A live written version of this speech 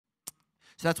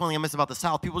So that's one thing I miss about the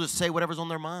South. People just say whatever's on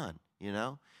their mind, you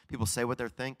know? People say what they're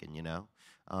thinking, you know?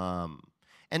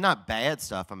 And not bad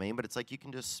stuff, I mean, but it's like you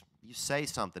say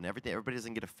something. Everybody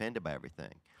doesn't get offended by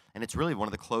everything. And it's really one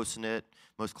of the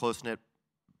most close-knit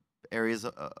areas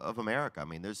of America. I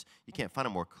mean, you can't find a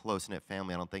more close-knit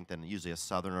family, I don't think, than usually a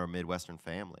Southern or a Midwestern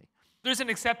family. There's an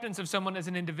acceptance of someone as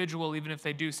an individual, even if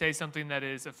they do say something that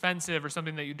is offensive or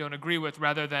something that you don't agree with,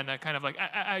 rather than a kind of like,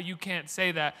 you can't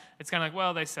say that. It's kind of like,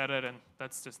 well, they said it, and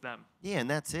that's just them. Yeah, and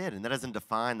that's it, and that doesn't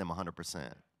define them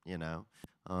 100%, you know?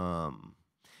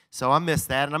 So I miss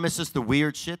that, and I miss just the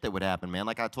weird shit that would happen, man.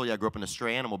 Like I told you, I grew up in a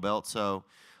stray animal belt, so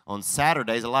on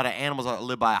Saturdays, a lot of animals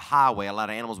live by a highway. A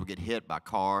lot of animals would get hit by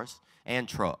cars and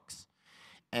trucks.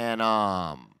 And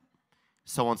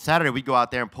so on Saturday, we'd go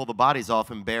out there and pull the bodies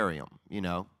off and bury them, you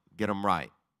know, get them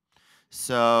right.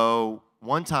 So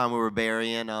one time we were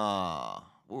burying, what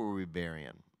were we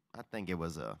burying? I think it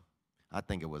was a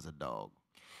dog.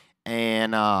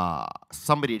 And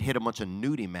somebody had hit a bunch of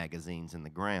nudie magazines in the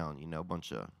ground, you know, a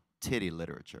bunch of titty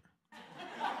literature.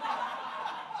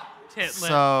 Tit lit.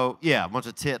 So, yeah, a bunch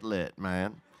of tit lit,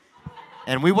 man.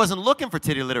 And we wasn't looking for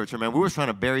titty literature, man. We were trying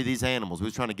to bury these animals. We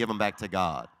was trying to give them back to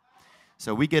God.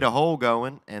 So we get a hole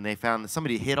going, and they found that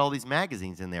somebody hid all these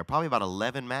magazines in there, probably about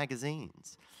 11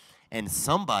 magazines. And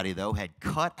somebody, though, had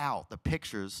cut out the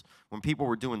pictures when people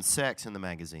were doing sex in the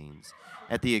magazines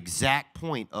at the exact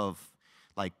point of,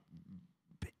 like,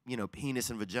 you know,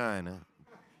 penis and vagina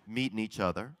meeting each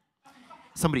other.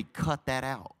 Somebody cut that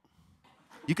out.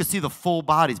 You could see the full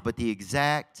bodies, but the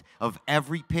exact of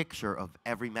every picture of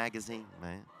every magazine,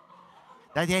 man.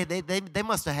 They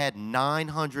must have had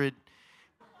 900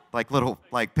 little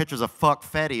pictures of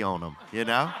fuckfetti on them, you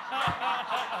know?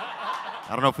 I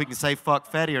don't know if we can say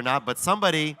fuckfetti or not, but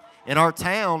somebody in our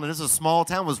town, and this is a small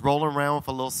town, was rolling around with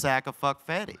a little sack of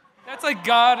fuckfetti. That's like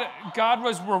God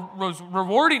was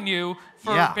rewarding you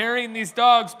for burying these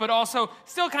dogs, but also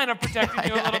still kind of protecting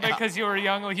you a little bit because you were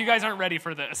young. Like, you guys aren't ready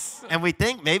for this. And we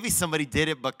think maybe somebody did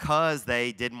it because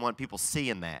they didn't want people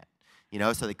seeing that, you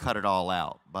know, so they cut it all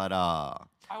out. But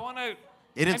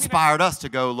it inspired us to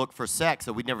go look for sex,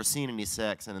 so we'd never seen any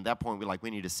sex, and at that point, we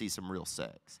need to see some real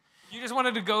sex. You just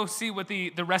wanted to go see what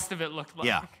the rest of it looked like.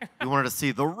 Yeah, we wanted to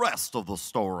see the rest of the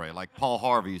story, like Paul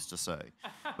Harvey used to say,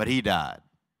 but he died.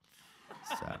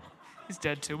 So. He's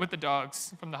dead too, with the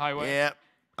dogs from the highway. Yeah.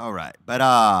 All right. But,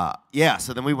 yeah,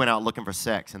 so then we went out looking for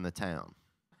sex in the town.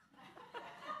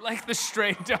 Like the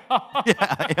stray dog.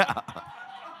 Yeah.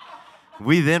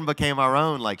 We then became our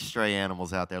own, stray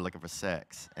animals out there looking for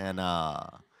sex. And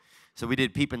so we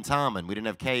did Peepin' Tomin'. We didn't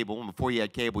have cable. And before you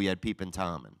had cable, you had Peepin'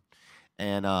 Tomin'.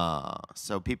 And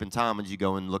so Peepin' Tomin', you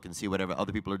go and look and see whatever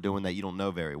other people are doing that you don't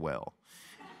know very well.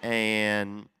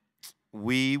 And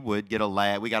we would get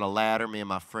we got a ladder, me and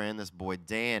my friend, this boy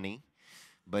Danny,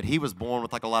 but he was born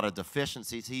with a lot of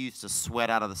deficiencies. He used to sweat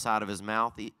out of the side of his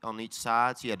mouth on each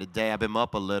side, so you had to dab him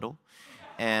up a little.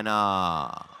 And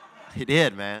he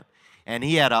did, man. And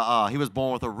he was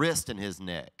born with a wrist in his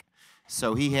neck.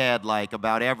 So he had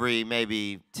about every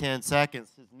maybe 10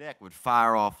 seconds, his neck would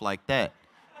fire off like that,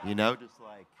 you know, just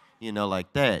like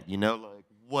that, you know,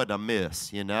 what a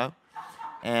miss, you know.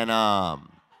 And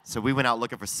so we went out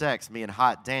looking for sex, me and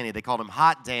Hot Danny. They called him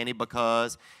Hot Danny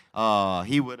because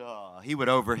he would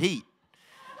overheat.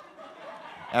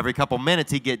 Every couple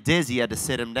minutes he'd get dizzy, you had to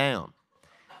sit him down.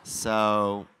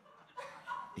 So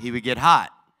he would get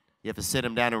hot. You have to sit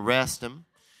him down and rest him.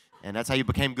 And that's how you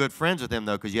became good friends with him,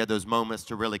 though, because you had those moments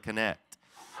to really connect.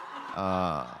 It's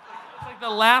like the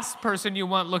last person you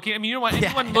want looking. I mean, you don't want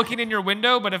anyone looking in your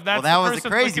window, but if that's that the was person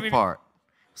the crazy part.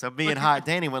 So me and Hot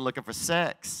Danny went looking for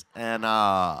sex, and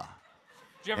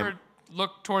did you ever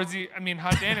look towards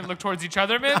Hot Danny look towards each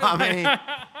other, man?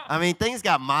 I mean, things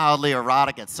got mildly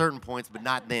erotic at certain points, but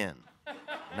not then.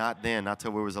 Not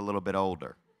till we was a little bit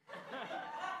older.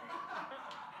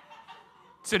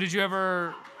 So did you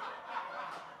ever?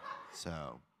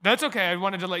 So. That's okay. I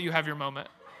wanted to let you have your moment.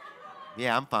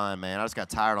 Yeah, I'm fine, man. I just got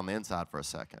tired on the inside for a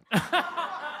second.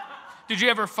 Did you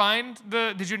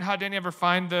and Hot Danny ever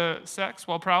find the sex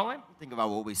while prowling? Think about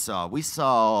what we saw.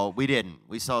 We didn't.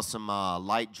 We saw some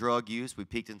light drug use. We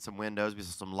peeked in some windows. We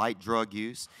saw some light drug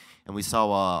use. And we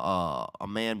saw a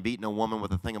man beating a woman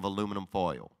with a thing of aluminum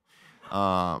foil.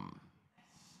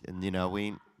 And, you know,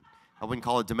 I wouldn't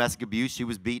call it domestic abuse. She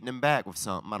was beating him back with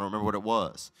something. I don't remember what it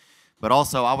was. But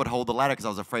also, I would hold the ladder because I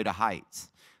was afraid of heights.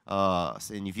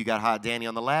 And if you got Hot Danny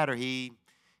on the ladder, the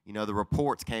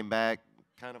reports came back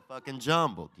kind of fucking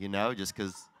jumbled, you know, just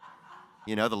because,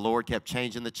 you know, the Lord kept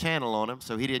changing the channel on him,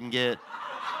 so he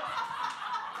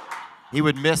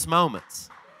would miss moments.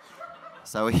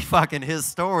 So his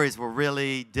stories were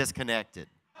really disconnected.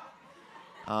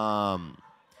 But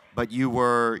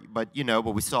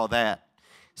we saw that.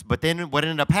 But then what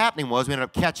ended up happening was we ended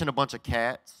up catching a bunch of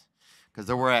cats because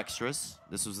there were extras.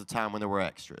 This was the time when there were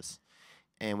extras.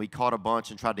 And we caught a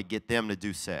bunch and tried to get them to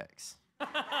do sex. You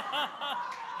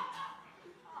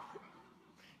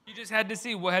just had to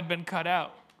see what had been cut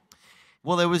out.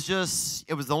 Well, it was the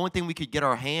only thing we could get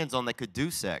our hands on that could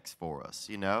do sex for us,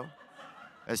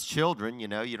 As children, we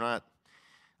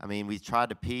tried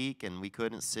to peek and we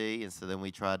couldn't see, and so then we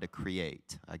tried to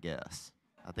create, I guess.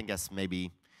 I think that's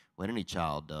maybe what any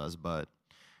child does, but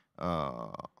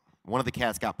one of the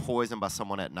cats got poisoned by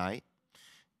someone at night,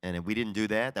 and if we didn't do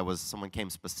that, someone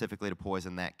came specifically to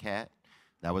poison that cat.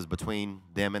 That was between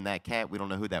them and that cat. We don't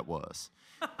know who that was.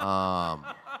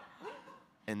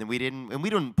 And then we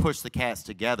didn't push the cats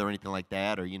together or anything like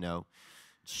that, or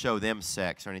show them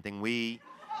sex or anything. We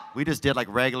just did like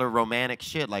regular romantic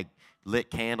shit, like lit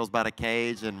candles by the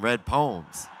cage and read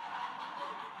poems.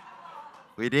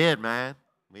 We did, man.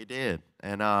 We did.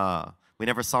 And we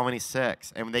never saw any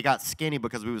sex. And they got skinny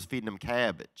because we was feeding them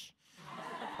cabbage.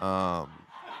 And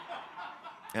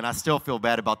I still feel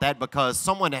bad about that because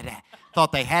someone had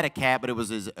thought they had a cat, but it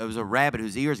was a rabbit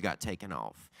whose ears got taken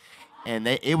off. And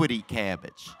it would eat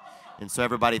cabbage. And so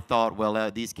everybody thought,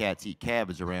 well, these cats eat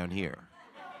cabbage around here.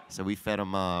 So we fed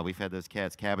those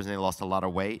cats cabbage, and they lost a lot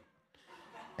of weight.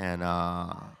 And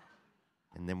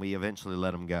then we eventually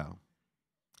let them go.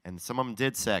 And some of them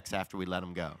did sex after we let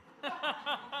them go.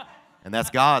 And that's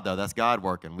God, though. That's God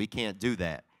working. We can't do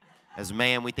that. As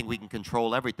man, we think we can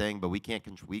control everything, but we can't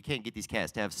get these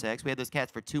cats to have sex. We had those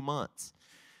cats for 2 months.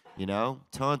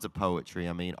 Tons of poetry.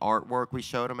 Artwork, we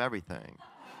showed them everything.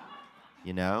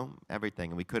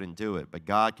 Everything, and we couldn't do it. But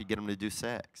God could get them to do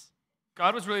sex.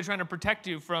 God was really trying to protect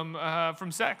you from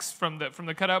sex, from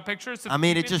the cutout pictures.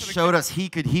 It just showed us he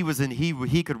could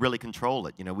really control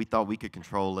it. We thought we could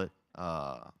control it,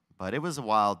 but it was a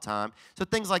wild time. So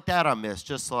things like that I miss.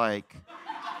 Just like,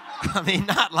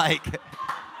 not like.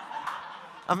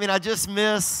 I just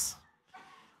miss.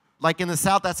 Like in the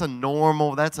South,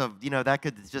 that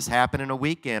could just happen in a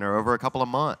weekend or over a couple of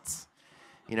months.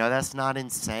 That's not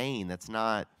insane. That's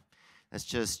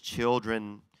just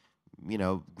children,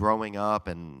 growing up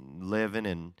and living,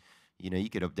 and, you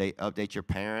could update your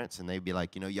parents, and they'd be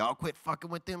like, y'all quit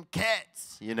fucking with them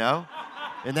cats, and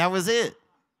that was it.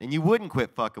 And you wouldn't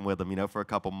quit fucking with them, for a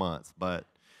couple months, but,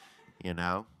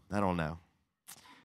 I don't know.